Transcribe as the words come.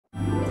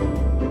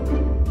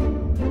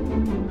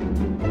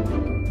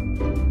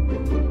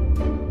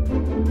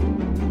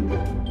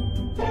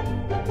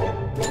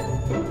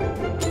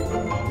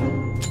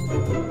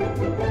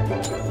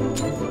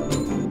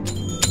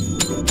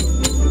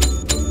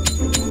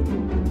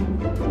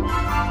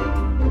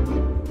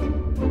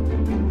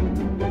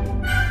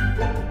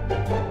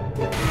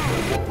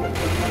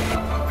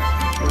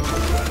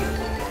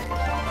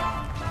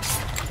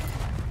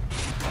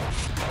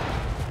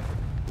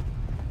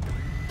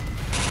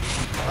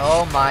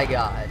Oh my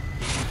god.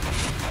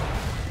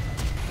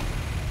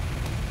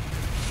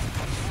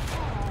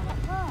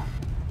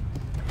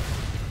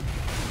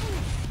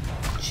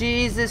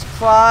 Jesus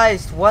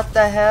Christ, what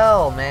the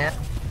hell, man?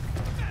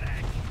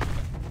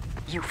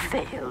 You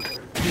failed.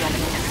 The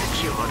enemy has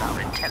secured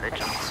our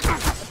intelligence.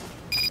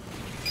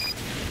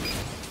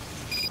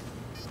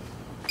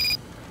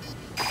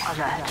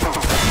 Alert.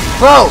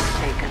 Bro!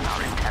 Taken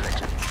our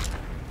intelligence.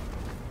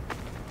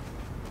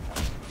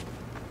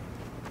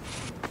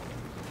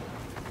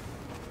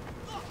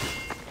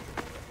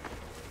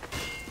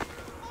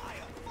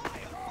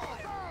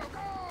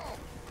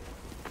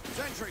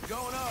 Sentry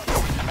going up.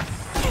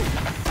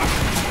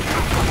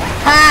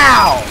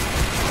 How?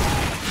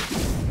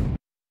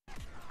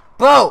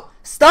 Bro,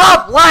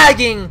 stop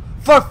lagging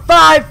for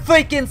 5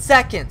 freaking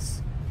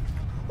seconds.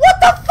 What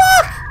the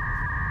fuck?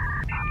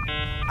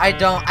 I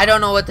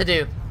don't know what to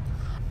do.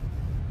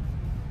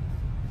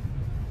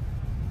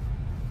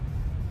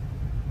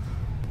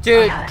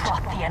 Dude,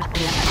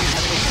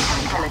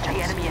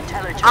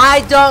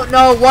 I don't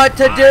know what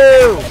to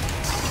do.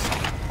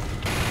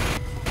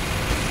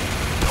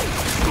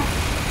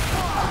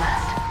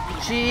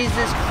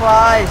 Jesus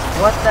Christ,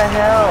 what the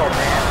hell,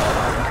 man?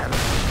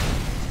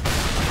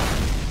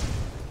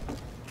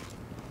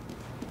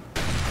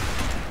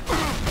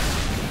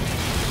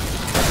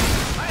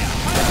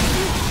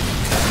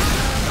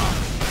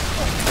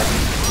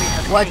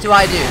 What do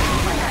I do?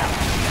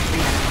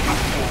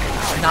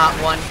 Not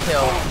one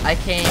kill. I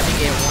can't even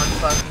get one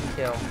fucking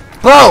kill.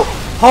 Bro!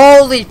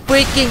 Holy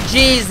freaking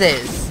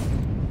Jesus!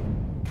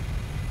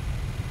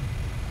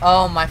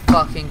 Oh my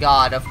fucking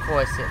god, of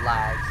course it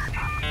lags.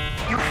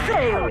 You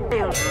failed.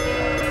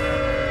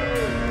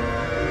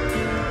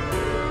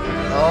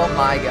 Oh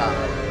my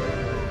god.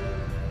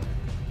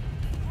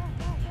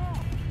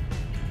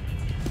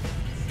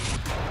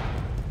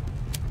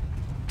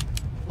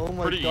 Oh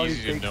my Pretty god,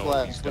 easy to fake know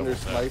flash he's when they're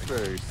double tapped.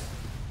 snipers.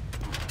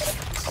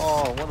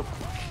 Oh, what a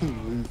fucking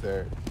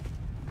loser.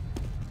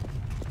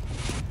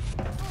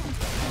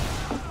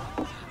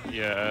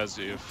 Yeah, as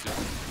if.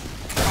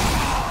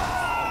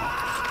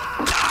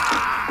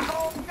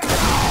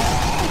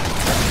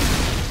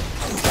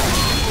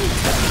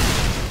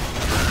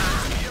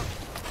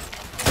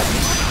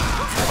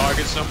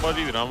 Target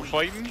somebody that I'm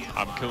fighting,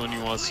 I'm killing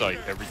you on sight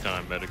every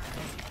time, medic.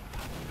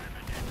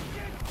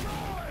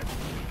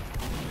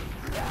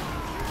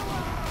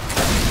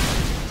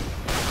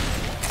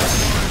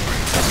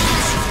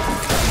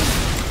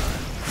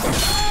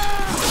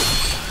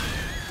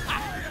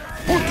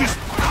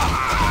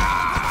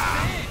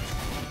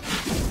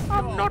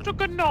 I'm not a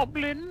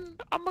goblin,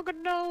 I'm a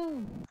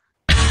gnome.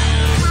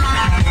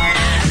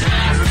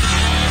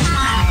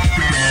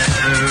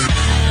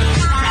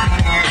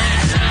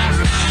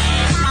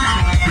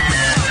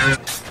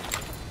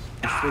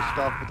 Switched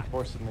off with the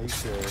force of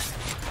nature.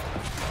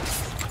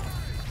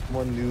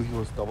 Someone knew he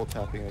was double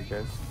tapping, I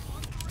guess.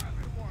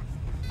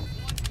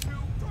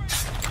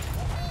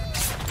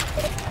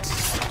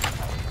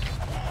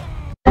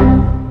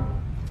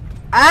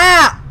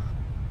 Ah!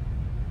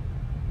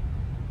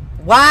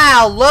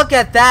 Wow, look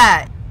at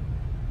that!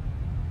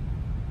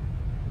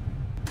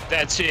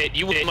 That's it,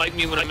 you wouldn't like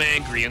me when I'm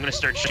angry, I'm gonna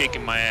start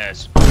shaking my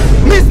ass.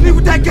 Miss me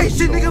with that gay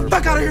shit, nigga.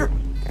 Fuck out of here.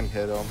 Can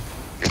hit him.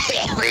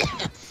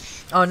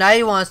 Oh, now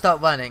you want to start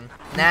running.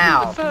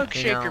 Now. Do the thug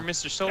you shaker, know.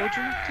 Mr.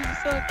 Soldier. Do the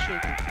thug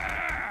shaker.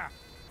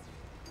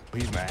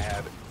 He's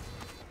mad.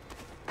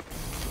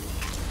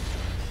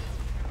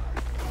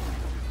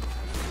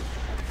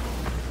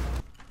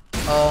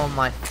 Oh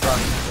my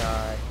fucking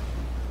god.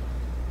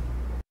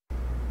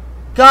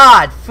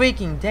 God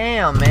freaking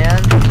damn,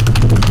 man.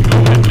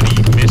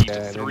 He missed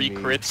Yeah, 3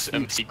 enemy. crits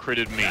and he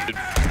critted me.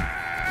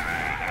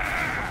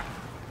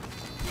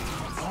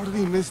 How did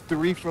he miss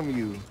 3 from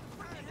you?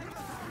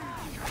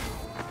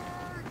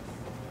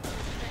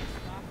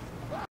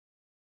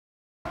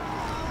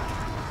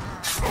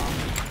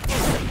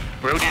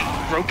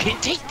 Bro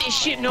can't take this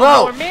shit no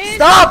Bro, more, man.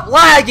 stop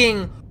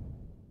lagging!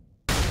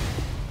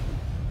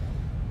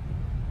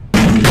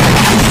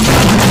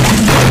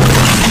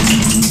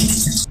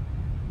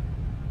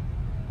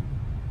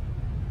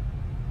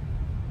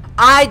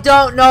 I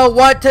don't know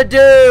what to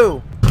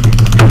do!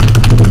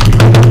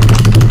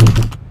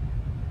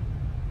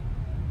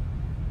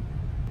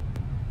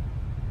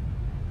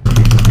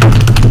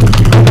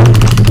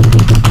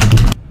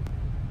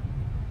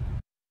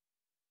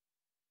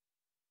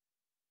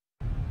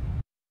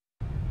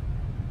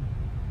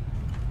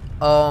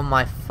 Oh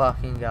my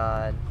fucking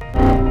god.